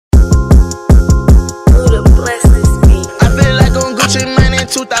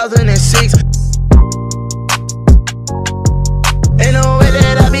2006. Ain't no way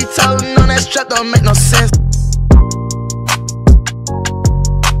that I be talking on that strap, don't make no sense.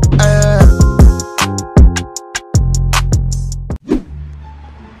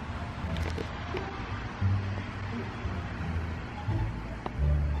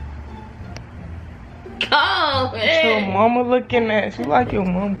 Oh, man. Your mama looking at you like your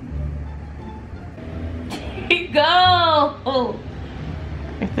mama. Go.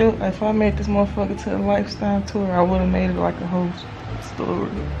 If I made this motherfucker to a lifestyle tour, I would have made it like a whole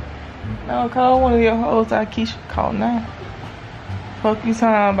story. No, call one of your hoes that Keisha call now. Fuck you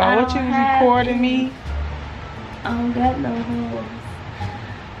talking about? What you was recording me? I don't got no hoes.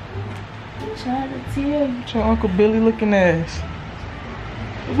 I'm trying to tell you. What's your Uncle Billy looking ass?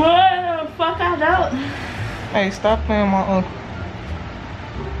 What the fuck I don't? Hey, stop playing my uncle.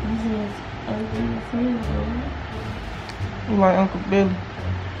 This is ugly as hell. You like Uncle Billy.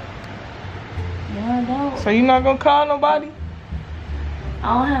 No, I don't. So you not gonna call nobody? I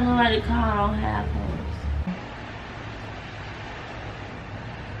don't have nobody to call. I don't have hoes.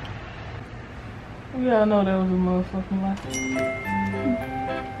 We all know that was a motherfucking lie.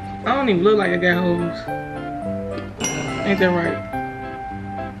 I don't even look like I got hoes. Ain't that right?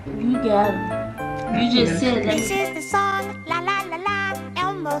 You got them. You just said that. This is the song, la la la la,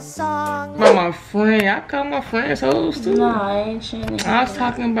 Elmo song. My friend, I call my friends hoes too. No, I ain't saying that. I was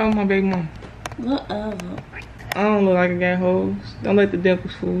talking about my baby mom. Whatever. I don't look like I got hoes. Don't let the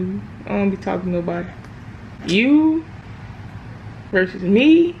dimples fool you. I don't be talking to nobody. You versus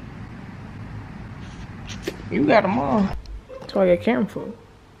me. You got them all. That's why I got camera for.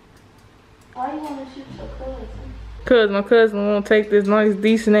 Why you want to shoot your cousin? Cause my cousin won't take this nice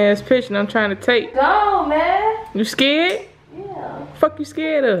decent ass picture and I'm trying to take. Go, man. You scared? Yeah. Fuck you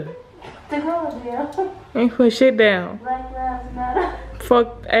scared of? To go there. Ain't put shit down. Black lives matter.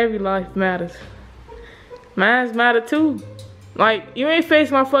 Fuck, every life matters. Mine's matter too. Like, you ain't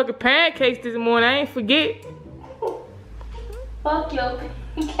faced my fucking pancakes this morning. I ain't forget. Fuck your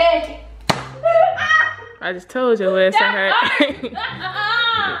pancake. I just told your ass I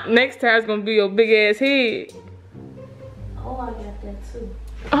had. Next time it's gonna be your big ass head. Oh, I got that too.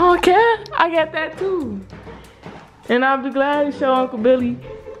 Oh, okay. I got that too. And I'll be glad to show Uncle Billy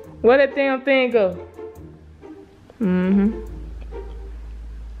where that damn thing go.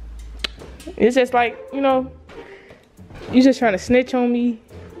 It's just like, you know, you just trying to snitch on me.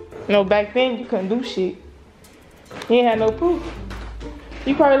 You know, back then you couldn't do shit. You ain't had no proof.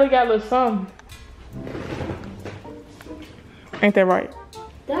 You probably got a little something. Ain't that right?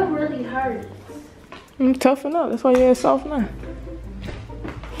 That really hurts. Toughen up. That's why you're soft now. Who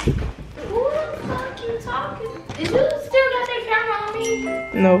the fuck you talking? Is you still got that camera on me?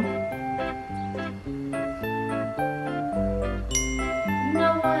 No. You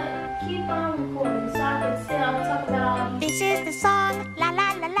know what? Keep on recording so I can see I'm talking about all these. This is the song, la la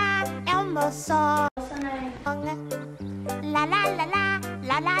la la, Elmo song. What's her name? La la la la,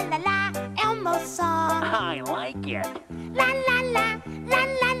 la la la la, Elmo song. I like it. La la la, la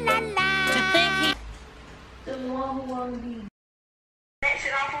la la la. To think he The one who wanna be. That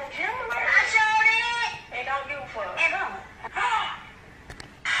shit off on camera. I showed it. They don't give a fuck.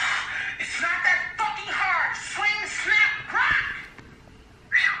 It's not that fucking hard. Swing, snap, rock.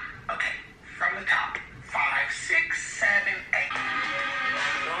 Okay, from the top. 5, 6, 7, 8.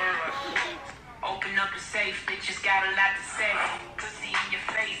 Open up the safe, bitches got a lot to say. Pussy in your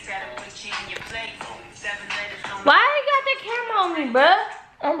face, had to put you in your place. 7 letters on. Why you got the camera on me, bruh?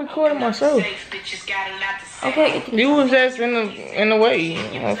 I'm recording myself. Bitches got a lot to say. Okay. You was just in the way,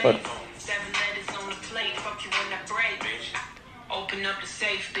 motherfucker. 7 letters on the plate, fuck you when I break. Open up the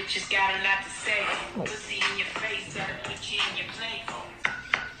safe, bitches got a lot to say. Pussy in your face, had to put you in your place.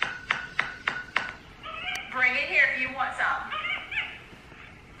 Bring it here if you want some.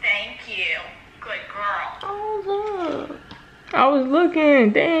 Thank you. Good girl. Oh, look. I was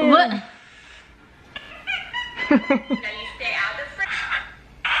looking, damn. What? Now you stay out the front.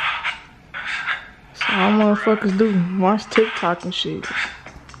 That's all motherfuckers do. Watch TikTok and shit.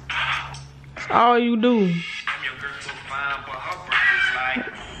 That's all you do. I'm your girl so fine, but her birthday's like,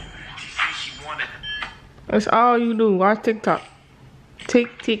 she said she wanted. That's all you do. Watch TikTok.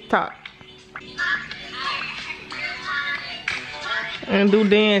 TikTok. And do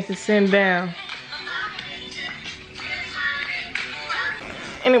dance and send down.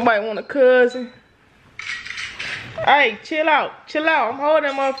 Anybody want a cousin? Hey, chill out. Chill out. I'm holding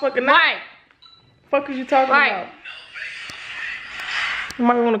that motherfucking knife. Right. Fuck is you talking Right. about? You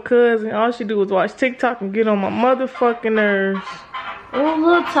might want a cousin. All she do is watch TikTok and get on my motherfucking nerves. Oh,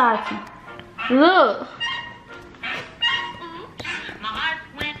 look, Tati. Look. My heart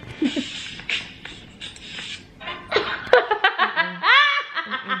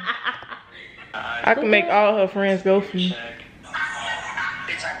I can make all her friends go for me.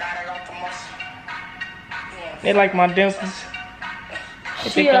 They like my dimples. They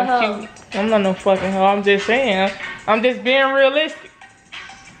think I'm cute. I'm not no fucking hoe. I'm just saying. I'm just being realistic.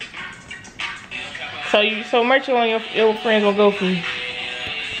 So much on your friends gonna go for you.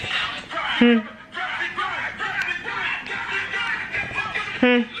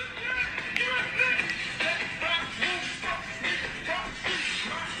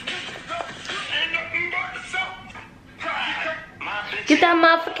 Get that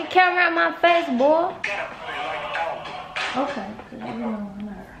motherfucking camera out my face, boy. Okay, cause you know I'm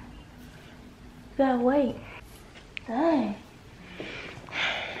not. You gotta wait. Dang.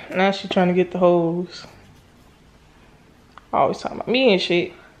 Now she trying to get the hoes. Always talking about me and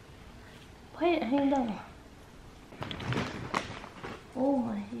shit. Wait, hang on. Oh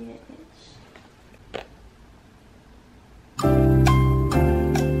my head itch.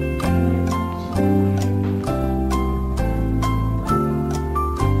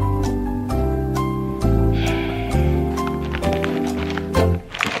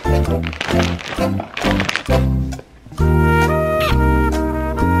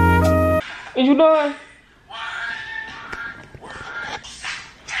 Is you done?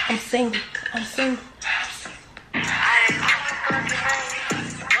 I'm single. I'm single.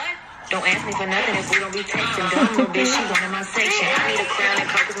 Don't ask me for nothing if we don't be texting. Dumb little bitch, she one in my section. I need a crown and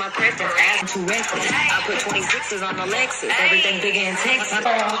coke is my preference. Ass too reckless. I put 26s on the Lexus. Everything bigger in Texas.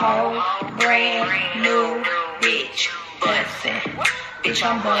 A whole brand new bitch bustin'. Bitch,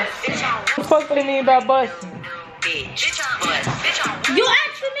 I'm bustin'. What the fuck do they mean by busting? You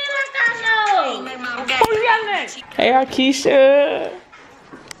asking me like I know. Who you yelling at? Hey, Akeisha.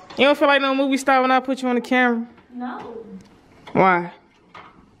 You don't feel like no movie star when I put you on the camera? No. Why?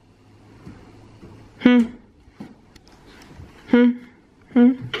 I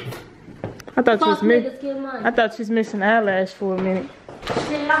thought you was missing. I thought you was missing eyelash for a minute.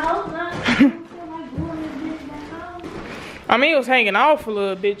 Shit, I hope not. I don't feel like doing this bitch back home. I mean, it was hanging off a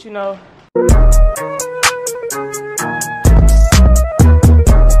little bit, you know.